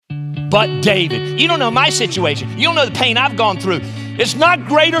but David. You don't know my situation. You don't know the pain I've gone through. It's not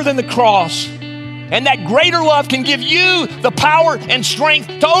greater than the cross. And that greater love can give you the power and strength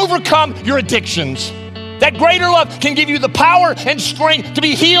to overcome your addictions. That greater love can give you the power and strength to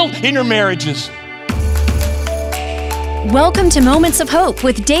be healed in your marriages. Welcome to Moments of Hope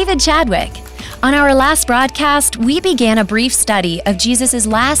with David Chadwick. On our last broadcast, we began a brief study of Jesus'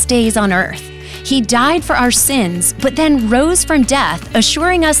 last days on earth. He died for our sins, but then rose from death,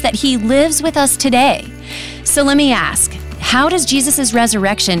 assuring us that he lives with us today. So let me ask, how does Jesus'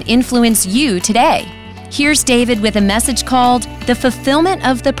 resurrection influence you today? Here's David with a message called The Fulfillment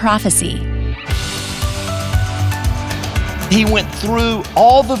of the Prophecy. He went through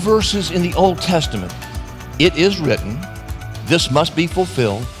all the verses in the Old Testament. It is written, this must be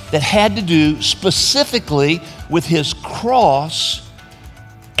fulfilled, that had to do specifically with his cross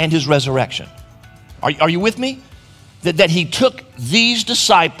and his resurrection. Are you with me? That he took these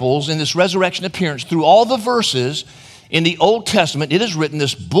disciples in this resurrection appearance through all the verses in the Old Testament. It is written,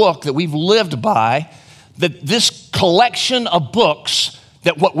 this book that we've lived by, that this collection of books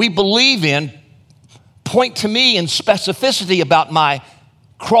that what we believe in point to me in specificity about my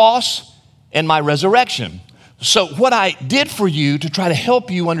cross and my resurrection. So what I did for you to try to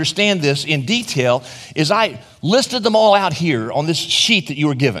help you understand this in detail is I listed them all out here on this sheet that you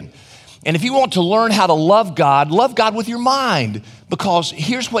were given. And if you want to learn how to love God with your mind, because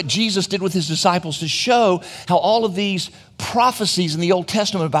here's what Jesus did with his disciples to show how all of these prophecies in the Old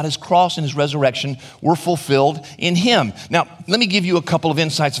Testament about his cross and his resurrection were fulfilled in him. Now, let me give you a couple of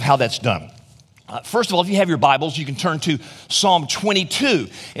insights of how that's done. First of all, if you have your Bibles, you can turn to Psalm 22.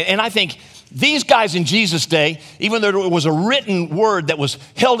 And I think these guys in Jesus' day, even though it was a written word that was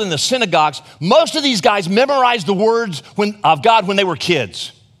held in the synagogues, most of these guys memorized the words of God when they were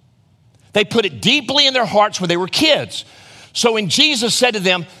kids. They put it deeply in their hearts when they were kids. So when Jesus said to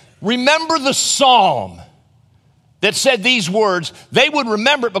them, remember the psalm that said these words, they would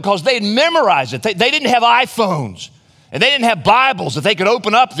remember it because they had memorized it. They didn't have iPhones and they didn't have Bibles that they could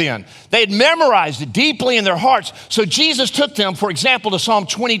open up then. They had memorized it deeply in their hearts. So Jesus took them, for example, to Psalm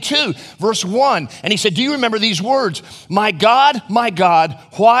 22, verse 1, and he said, do you remember these words? My God,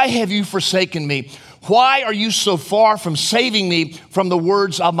 why have you forsaken me? Why are you so far from saving me from the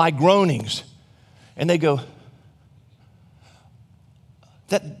words of my groanings? And they go,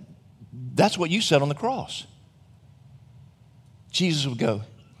 that's what you said on the cross. Jesus would go,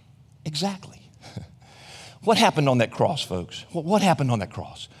 exactly. What happened on that cross, folks? What happened on that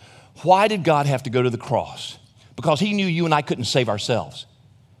cross? Why did God have to go to the cross? Because he knew you and I couldn't save ourselves.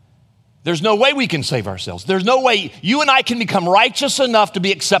 There's no way we can save ourselves. There's no way you and I can become righteous enough to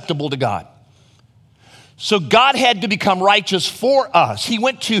be acceptable to God. So God had to become righteous for us. He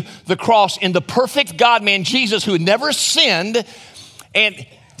went to the cross in the perfect God-man, Jesus, who had never sinned, and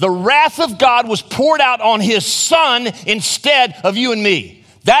the wrath of God was poured out on his son instead of you and me.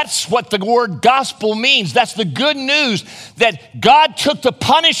 That's what the word gospel means. That's the good news, that God took the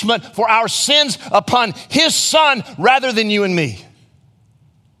punishment for our sins upon his son rather than you and me.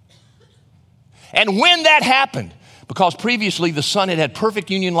 And when that happened, because previously the Son had perfect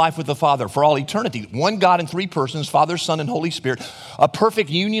union life with the Father for all eternity. One God in three persons, Father, Son, and Holy Spirit, a perfect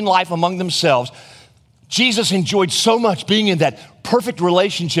union life among themselves. Jesus enjoyed so much being in that perfect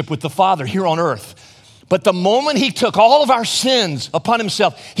relationship with the Father here on earth. But the moment he took all of our sins upon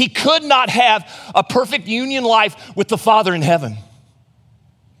himself, he could not have a perfect union life with the Father in heaven.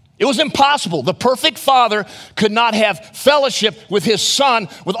 It was impossible. The perfect Father could not have fellowship with his Son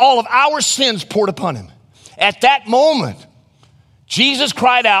with all of our sins poured upon him. At that moment, Jesus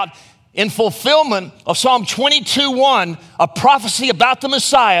cried out in fulfillment of Psalm 22:1, a prophecy about the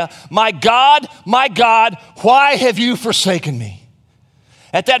Messiah, my God, why have you forsaken me?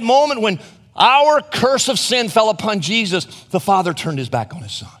 At that moment when our curse of sin fell upon Jesus, the Father turned his back on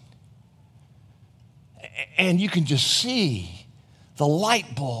his Son. And you can just see the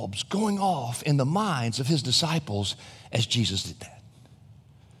light bulbs going off in the minds of his disciples as Jesus did that.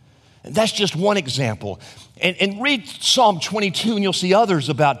 And that's just one example. And read Psalm 22 and you'll see others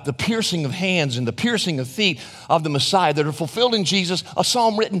about the piercing of hands and the piercing of feet of the Messiah that are fulfilled in Jesus, a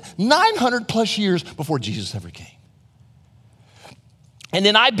psalm written 900 plus years before Jesus ever came. And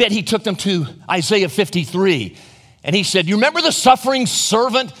then I bet he took them to Isaiah 53 and he said, you remember the suffering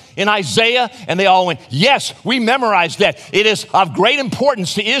servant in Isaiah? And they all went, yes, we memorized that. It is of great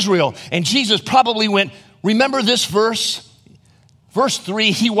importance to Israel. And Jesus probably went, remember this verse? Verse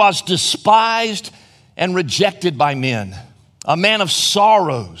 3, he was despised and rejected by men, a man of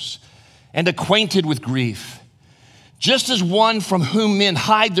sorrows and acquainted with grief. Just as one from whom men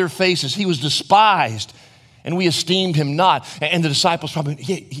hide their faces, he was despised and we esteemed him not. And the disciples probably,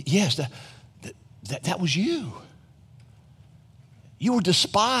 yes, that was you. You were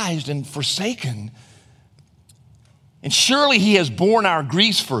despised and forsaken. And surely he has borne our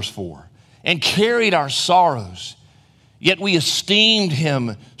griefs, verse 4, and carried our sorrows. Yet we esteemed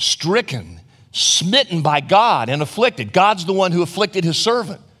him stricken, smitten by God, and afflicted. God's the one who afflicted his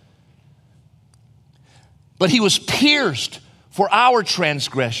servant. But he was pierced for our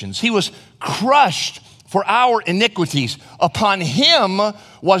transgressions. He was crushed for our iniquities. Upon him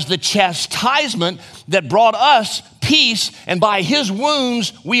was the chastisement that brought us peace, and by his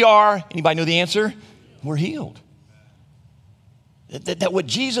wounds we are, anybody know the answer? We're healed. That what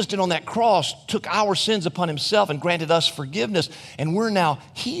Jesus did on that cross took our sins upon himself and granted us forgiveness, and we're now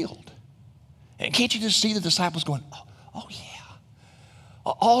healed. And can't you just see the disciples going, oh yeah.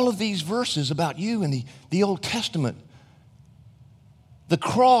 All of these verses about you in the Old Testament, the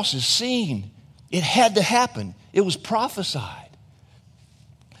cross is seen. It had to happen. It was prophesied.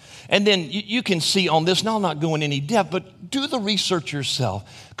 And then you can see on this, now I'm not going any depth, but do the research yourself.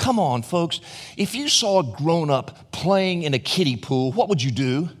 Come on, folks. If you saw a grown-up playing in a kiddie pool, what would you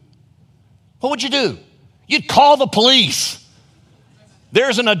do? What would you do? You'd call the police.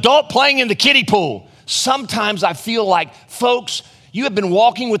 There's an adult playing in the kiddie pool. Sometimes I feel like, folks, you have been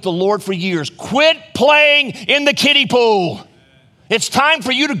walking with the Lord for years. Quit playing in the kiddie pool. It's time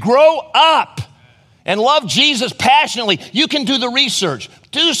for you to grow up and love Jesus passionately. You can do the research.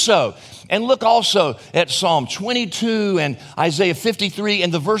 Do so. And look also at Psalm 22 and Isaiah 53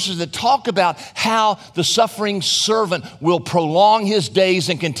 and the verses that talk about how the suffering servant will prolong his days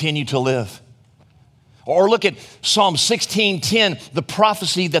and continue to live. Or look at Psalm 16:10, the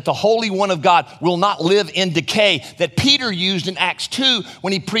prophecy that the Holy One of God will not live in decay, that Peter used in Acts 2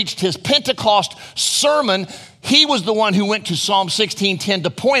 when he preached his Pentecost sermon. He was the one who went to Psalm 16:10 to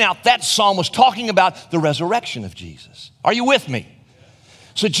point out that psalm was talking about the resurrection of Jesus. Are you with me?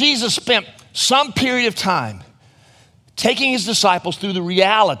 So Jesus spent some period of time taking his disciples through the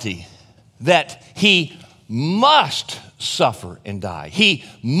reality that he must suffer and die. He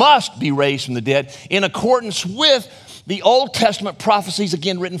must be raised from the dead in accordance with the Old Testament prophecies,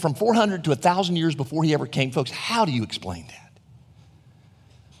 again, written from 400 to 1,000 years before he ever came. Folks, how do you explain that?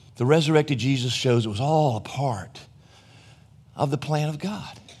 The resurrected Jesus shows it was all a part of the plan of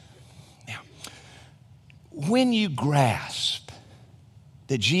God. Now, when you grasp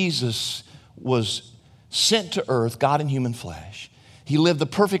that Jesus was sent to earth, God in human flesh, he lived the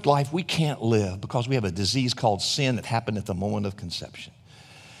perfect life we can't live because we have a disease called sin that happened at the moment of conception.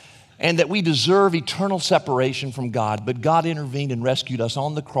 And that we deserve eternal separation from God, but God intervened and rescued us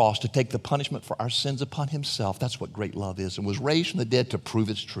on the cross to take the punishment for our sins upon himself. That's what great love is, and was raised from the dead to prove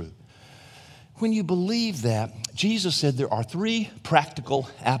it's true. When you believe that, Jesus said there are 3 practical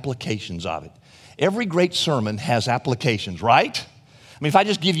applications of it. Every great sermon has applications, right? I mean, if I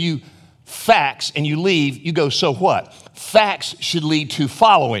just give you facts and you leave, you go, so what? Facts should lead to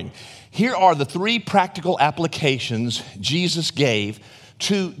following. Here are the 3 practical applications Jesus gave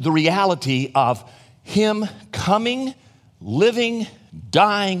to the reality of him coming, living,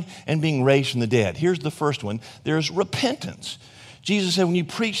 dying, and being raised from the dead. Here's the first one. There's repentance. Jesus said, when you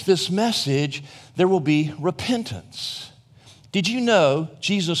preach this message, there will be repentance. Did you know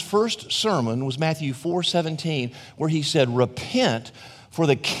Jesus' first sermon was Matthew 4:17, where he said, repent, for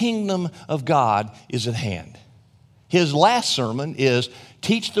the kingdom of God is at hand. His last sermon is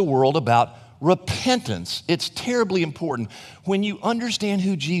teach the world about repentance. It's terribly important. When you understand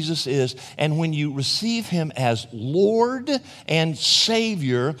who Jesus is and when you receive him as Lord and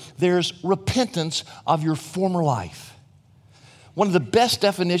Savior, there's repentance of your former life. One of the best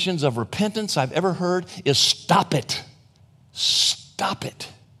definitions of repentance I've ever heard is stop it. Stop it.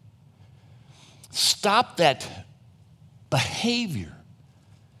 Stop that behavior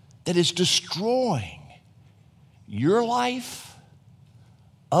that is destroying your life,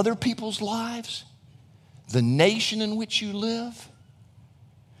 other people's lives, the nation in which you live.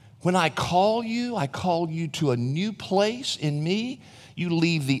 When I call you to a new place in me. You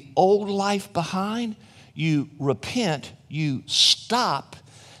leave the old life behind. You repent. You stop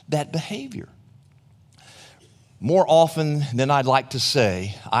that behavior. More often than I'd like to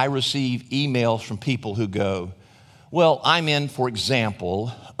say, I receive emails from people who go, well, I'm in, for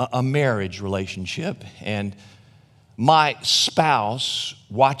example, a marriage relationship, and my spouse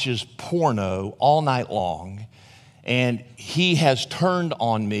watches porno all night long, and he has turned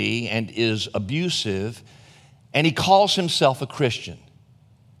on me and is abusive, and he calls himself a Christian.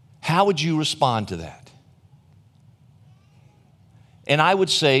 How would you respond to that? And I would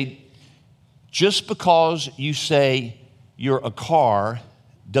say, just because you say you're a car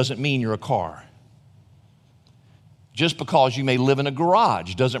doesn't mean you're a car. Just because you may live in a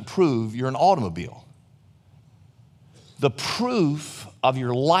garage doesn't prove you're an automobile. The proof of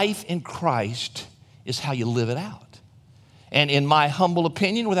your life in Christ is how you live it out. And in my humble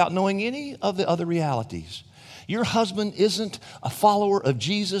opinion, without knowing any of the other realities, your husband isn't a follower of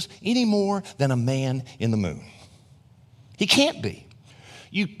Jesus any more than a man in the moon. He can't be.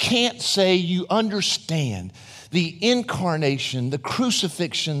 You can't say you understand the incarnation, the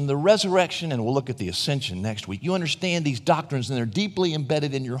crucifixion, the resurrection, and we'll look at the ascension next week. You understand these doctrines and they're deeply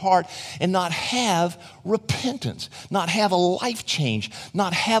embedded in your heart and not have repentance, not have a life change,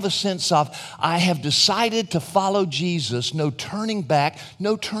 not have a sense of, I have decided to follow Jesus, no turning back,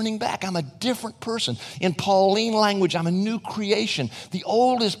 no turning back. I'm a different person. In Pauline language, I'm a new creation. The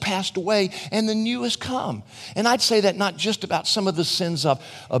old has passed away and the new has come. And I'd say that not just about some of the sins of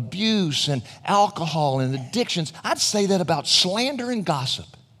abuse and alcohol and addiction. I'd say that about slander and gossip.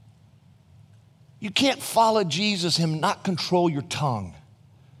 You can't follow Jesus and not control your tongue.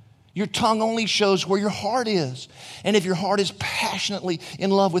 Your tongue only shows where your heart is. And if your heart is passionately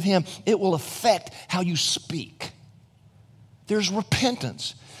in love with Him, it will affect how you speak. There's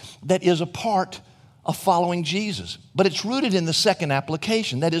repentance that is a part of following Jesus. But it's rooted in the second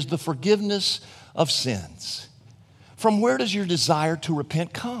application, that is the forgiveness of sins. From where does your desire to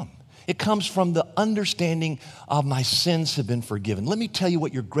repent come? It comes from the understanding of my sins have been forgiven. Let me tell you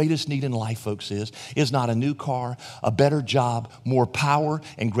what your greatest need in life, folks, is not a new car, a better job, more power,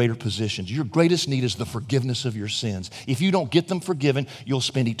 and greater positions. Your greatest need is the forgiveness of your sins. If you don't get them forgiven, you'll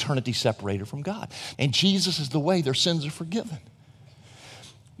spend eternity separated from God. And Jesus is the way their sins are forgiven.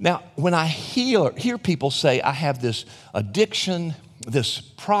 Now, when I hear people say, I have this addiction, this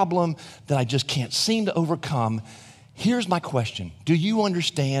problem that I just can't seem to overcome, here's my question. Do you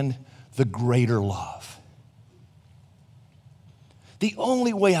understand the greater love? The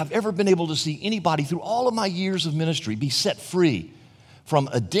only way I've ever been able to see anybody through all of my years of ministry be set free from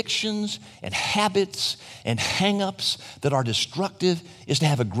addictions and habits and hang-ups that are destructive is to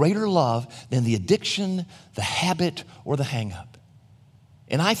have a greater love than the addiction, the habit, or the hang-up.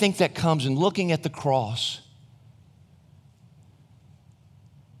 And I think that comes in looking at the cross.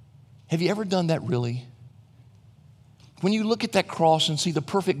 Have you ever done that really? When you look at that cross and see the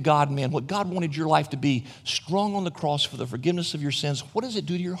perfect God-man, what God wanted your life to be, strung on the cross for the forgiveness of your sins, what does it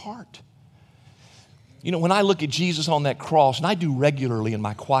do to your heart? You know, when I look at Jesus on that cross, and I do regularly in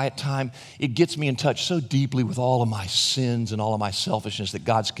my quiet time, it gets me in touch so deeply with all of my sins and all of my selfishness that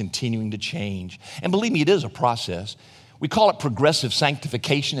God's continuing to change. And believe me, it is a process. We call it progressive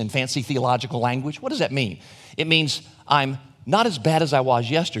sanctification in fancy theological language. What does that mean? It means I'm not as bad as I was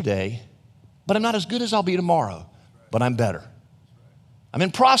yesterday, but I'm not as good as I'll be tomorrow. But I'm better. I'm in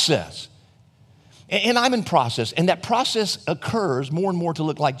process. And I'm in process. And that process occurs more and more to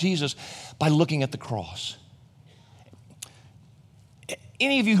look like Jesus by looking at the cross.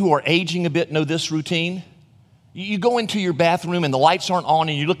 Any of you who are aging a bit know this routine? You go into your bathroom and the lights aren't on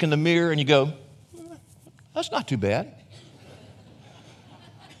and you look in the mirror and you go, that's not too bad.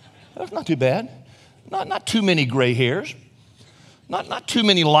 That's not too bad. Not too many gray hairs. Not too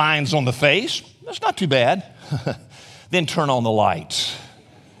many lines on the face. That's not too bad. Then turn on the lights.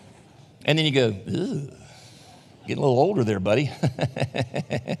 And then you go, ugh, getting a little older there, buddy.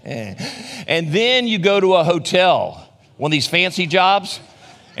 And then you go to a hotel, one of these fancy jobs,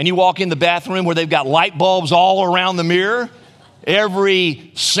 and you walk in the bathroom where they've got light bulbs all around the mirror.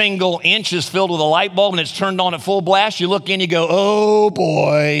 Every single inch is filled with a light bulb and it's turned on at full blast. You look in, you go, oh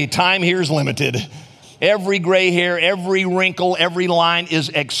boy, time here is limited. Every gray hair, every wrinkle, every line is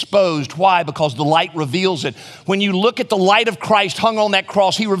exposed. Why? Because the light reveals it. When you look at the light of Christ hung on that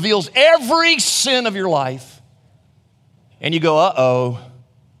cross, He reveals every sin of your life. And you go, uh-oh.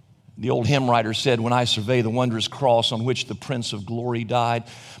 The old hymn writer said, when I survey the wondrous cross on which the Prince of Glory died,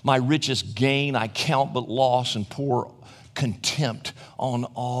 my richest gain I count but loss and pour contempt on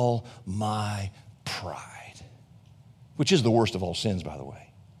all my pride. Which is the worst of all sins, by the way.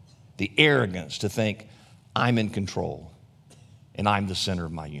 The arrogance to think I'm in control and I'm the center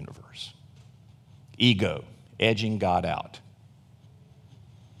of my universe. Ego, edging God out.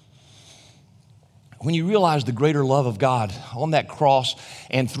 When you realize the greater love of God on that cross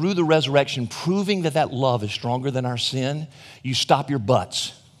and through the resurrection, proving that that love is stronger than our sin, you stop your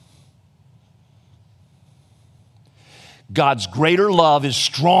buts. God's greater love is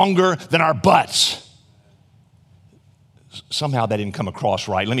stronger than our buts. Somehow that didn't come across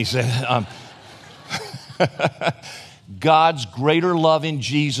right. Let me say, God's greater love in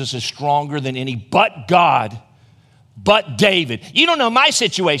Jesus is stronger than any but God, but David. You don't know my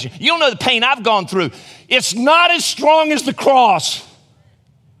situation. You don't know the pain I've gone through. It's not as strong as the cross.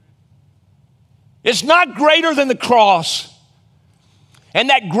 It's not greater than the cross. And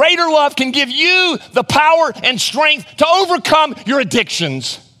that greater love can give you the power and strength to overcome your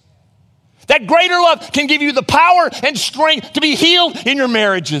addictions. That greater love can give you the power and strength to be healed in your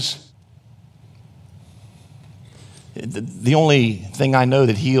marriages. The only thing I know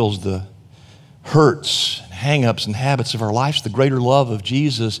that heals the hurts, hang-ups, and habits of our lives is the greater love of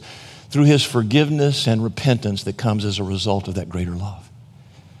Jesus through his forgiveness and repentance that comes as a result of that greater love.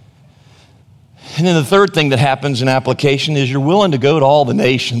 And then the third thing that happens in application is you're willing to go to all the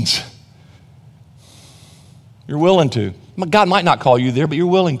nations. You're willing to. God might not call you there, but you're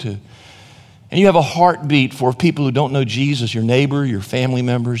willing to. And you have a heartbeat for people who don't know Jesus, your neighbor, your family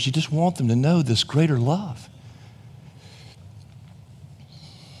members. You just want them to know this greater love.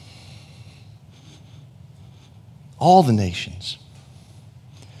 All the nations.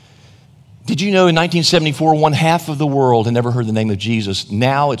 Did you know in 1974, 1/2 of the world had never heard the name of Jesus?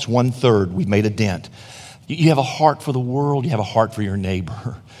 Now it's 1/3. We've made a dent. You have a heart for the world. You have a heart for your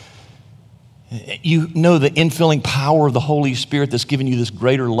neighbor. You know the infilling power of the Holy Spirit that's given you this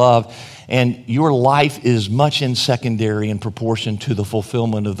greater love, and your life is much in secondary in proportion to the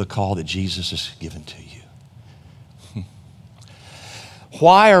fulfillment of the call that Jesus has given to you.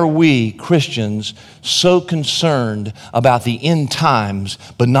 Why are we Christians so concerned about the end times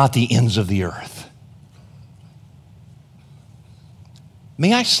but not the ends of the earth?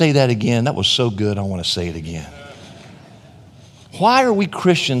 May I say that again? That was so good, I want to say it again. Why are we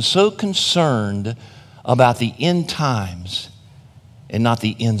Christians so concerned about the end times and not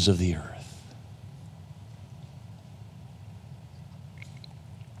the ends of the earth?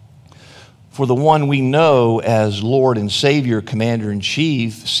 For the one we know as Lord and Savior,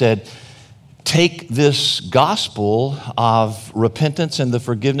 Commander-in-Chief, said, take this gospel of repentance and the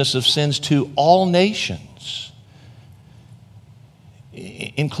forgiveness of sins to all nations,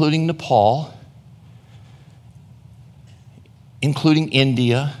 including Nepal, including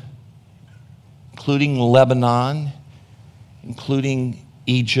India, including Lebanon, including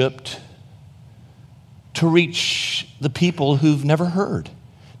Egypt, to reach the people who've never heard.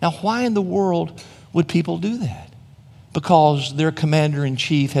 Now, why in the world would people do that? Because their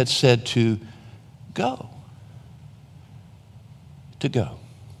commander-in-chief had said to go. To go.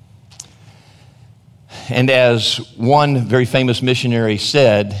 And as one very famous missionary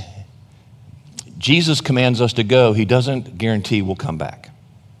said, Jesus commands us to go. He doesn't guarantee we'll come back.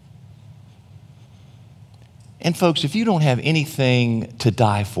 And folks, if you don't have anything to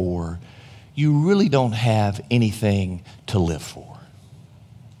die for, you really don't have anything to live for.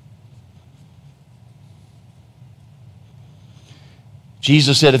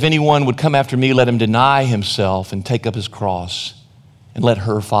 Jesus said, if anyone would come after me, let him deny himself and take up his cross and let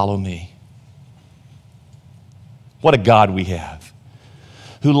her follow me. What a God we have,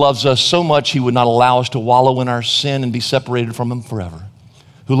 who loves us so much he would not allow us to wallow in our sin and be separated from him forever,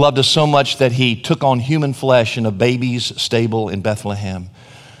 who loved us so much that he took on human flesh in a baby's stable in Bethlehem,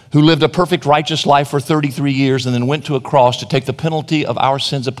 who lived a perfect righteous life for 33 years and then went to a cross to take the penalty of our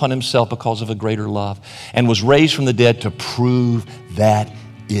sins upon himself because of a greater love, and was raised from the dead to prove that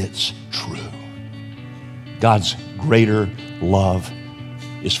it's true. God's greater love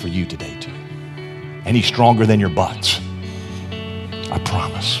is for you today too. And he's stronger than your butts. I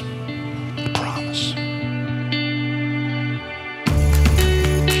promise. I promise.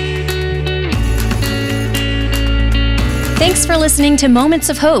 Thanks for listening to Moments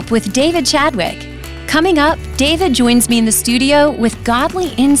of Hope with David Chadwick. Coming up, David joins me in the studio with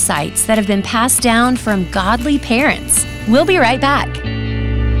godly insights that have been passed down from godly parents. We'll be right back.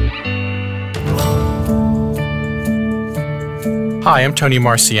 Hi, I'm Tony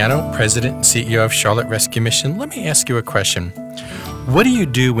Marciano, President and CEO of Charlotte Rescue Mission. Let me ask you a question. What do you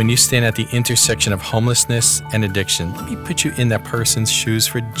do when you stand at the intersection of homelessness and addiction? Let me put you in that person's shoes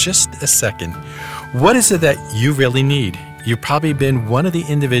for just a second. What is it that you really need? You've probably been one of the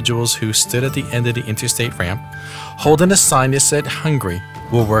individuals who stood at the end of the interstate ramp, holding a sign that said, "Hungry,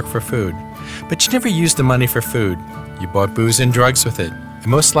 will work for food." But you never used the money for food. You bought booze and drugs with it. And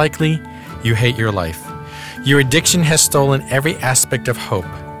most likely, you hate your life. Your addiction has stolen every aspect of hope.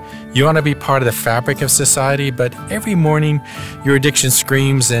 You want to be part of the fabric of society, but every morning your addiction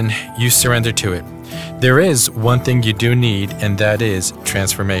screams and you surrender to it. There is one thing you do need, and that is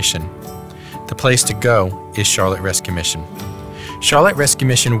transformation. The place to go is Charlotte Rescue Mission. Charlotte Rescue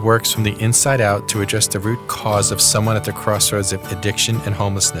Mission works from the inside out to address the root cause of someone at the crossroads of addiction and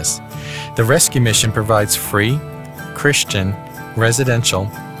homelessness. The Rescue Mission provides free, Christian, residential,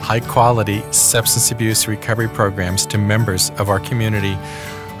 high-quality substance abuse recovery programs to members of our community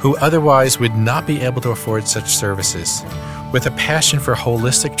who otherwise would not be able to afford such services. With a passion for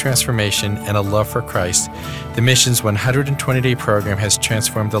holistic transformation and a love for Christ, the Mission's 120-day program has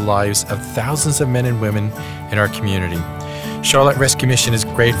transformed the lives of thousands of men and women in our community. Charlotte Rescue Mission is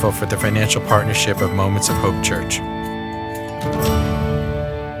grateful for the financial partnership of Moments of Hope Church.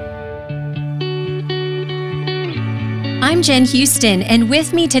 I'm Jen Houston, and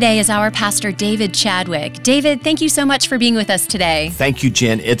with me today is our pastor, David Chadwick. David, thank you so much for being with us today. Thank you,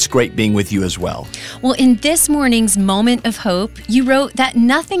 Jen. It's great being with you as well. Well, in this morning's Moment of Hope, you wrote that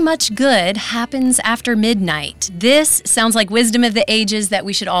nothing much good happens after midnight. This sounds like wisdom of the ages that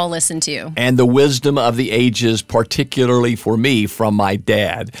we should all listen to. And the wisdom of the ages, particularly for me, from my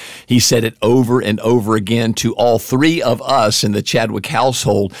dad. He said it over and over again to all three of us in the Chadwick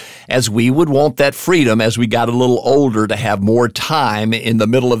household, as we would want that freedom as we got a little older to have more time in the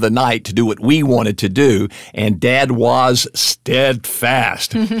middle of the night to do what we wanted to do. And Dad was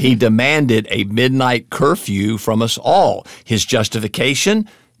steadfast. He demanded a midnight curfew from us all. His justification?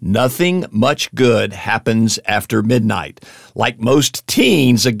 Nothing much good happens after midnight. Like most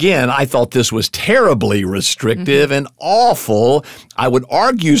teens, again, I thought this was terribly restrictive and awful. I would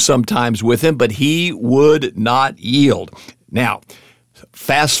argue sometimes with him, but he would not yield. Now,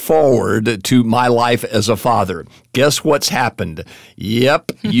 fast forward to my life as a father. Guess what's happened?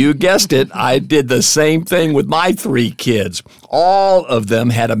 Yep, you guessed it. I did the same thing with my three kids. All of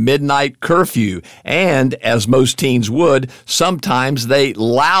them had a midnight curfew, and as most teens would, sometimes they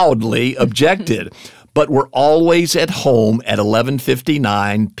loudly objected. But we're always at home at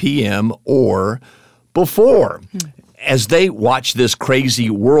 11:59 p.m. or before. As they watch this crazy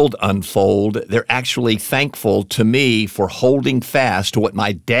world unfold, they're actually thankful to me for holding fast to what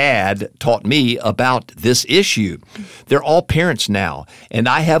my dad taught me about this issue. They're all parents now, and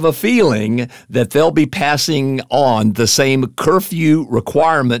I have a feeling that they'll be passing on the same curfew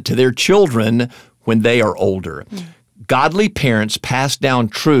requirement to their children when they are older. Godly parents pass down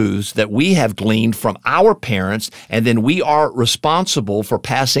truths that we have gleaned from our parents, and then we are responsible for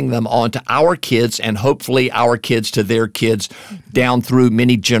passing them on to our kids and hopefully our kids to their kids down through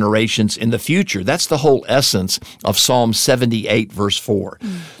many generations in the future. That's the whole essence of Psalm 78, verse 4.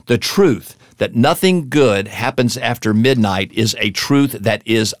 The truth that nothing good happens after midnight is a truth that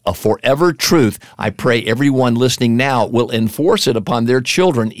is a forever truth. I pray everyone listening now will enforce it upon their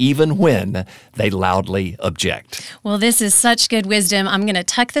children even when they loudly object. Well, this is such good wisdom. I'm going to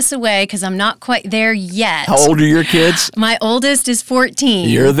tuck this away because I'm not quite there yet. How old are your kids? My oldest is 14.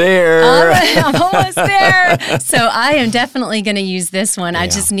 You're there. I'm almost there. So I am definitely going to use this one. I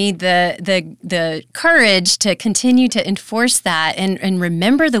just need the courage to continue to enforce that and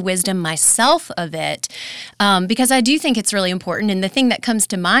remember the wisdom myself of it, because I do think it's really important. And the thing that comes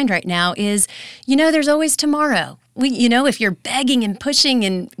to mind right now is, there's always tomorrow. If you're begging and pushing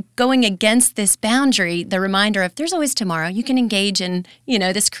and going against this boundary, the reminder of there's always tomorrow. You can engage in,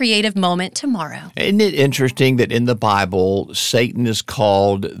 this creative moment tomorrow. Isn't it interesting that in the Bible, Satan is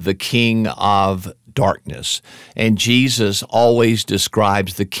called the king of darkness, and Jesus always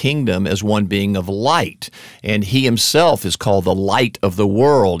describes the kingdom as one being of light, and he himself is called the light of the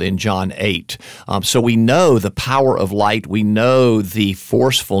world in John 8. So we know the power of light, we know the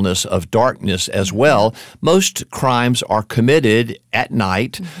forcefulness of darkness as well. Most crimes are committed at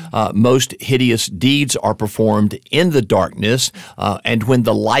night. Most hideous deeds are performed in the darkness, and when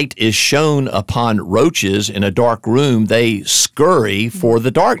the light is shone upon roaches in a dark room, they scurry for the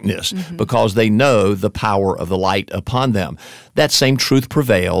darkness because they know the power of the light upon them. That same truth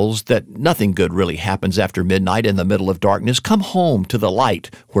prevails, that nothing good really happens after midnight in the middle of darkness. Come home to the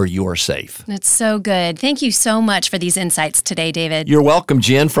light where you are safe. That's so good. Thank you so much for these insights today, David. You're welcome,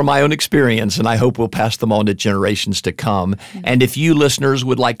 Jen, from my own experience, and I hope we'll pass them on to generations to come. And if you listeners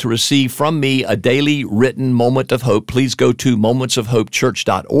would like to receive from me a daily written moment of hope, please go to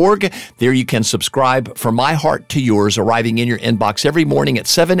momentsofhopechurch.org. There you can subscribe from my heart to yours, arriving in your inbox every morning at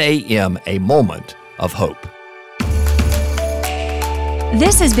 7 a.m., a moment of hope.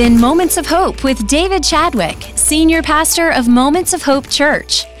 This has been Moments of Hope with David Chadwick, Senior Pastor of Moments of Hope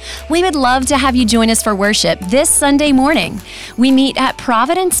Church. We would love to have you join us for worship this Sunday morning. We meet at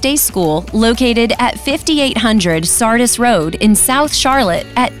Providence Day School, located at 5800 Sardis Road in South Charlotte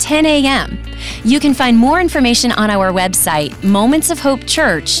at 10 a.m. You can find more information on our website,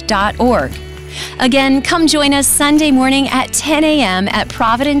 momentsofhopechurch.org. Again, come join us Sunday morning at 10 a.m. at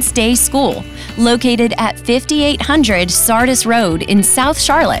Providence Day School, located at 5800 Sardis Road in South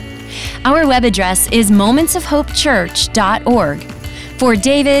Charlotte. Our web address is momentsofhopechurch.org. For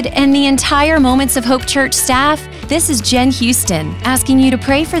David and the entire Moments of Hope Church staff, this is Jen Houston, asking you to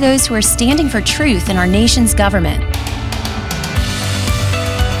pray for those who are standing for truth in our nation's government.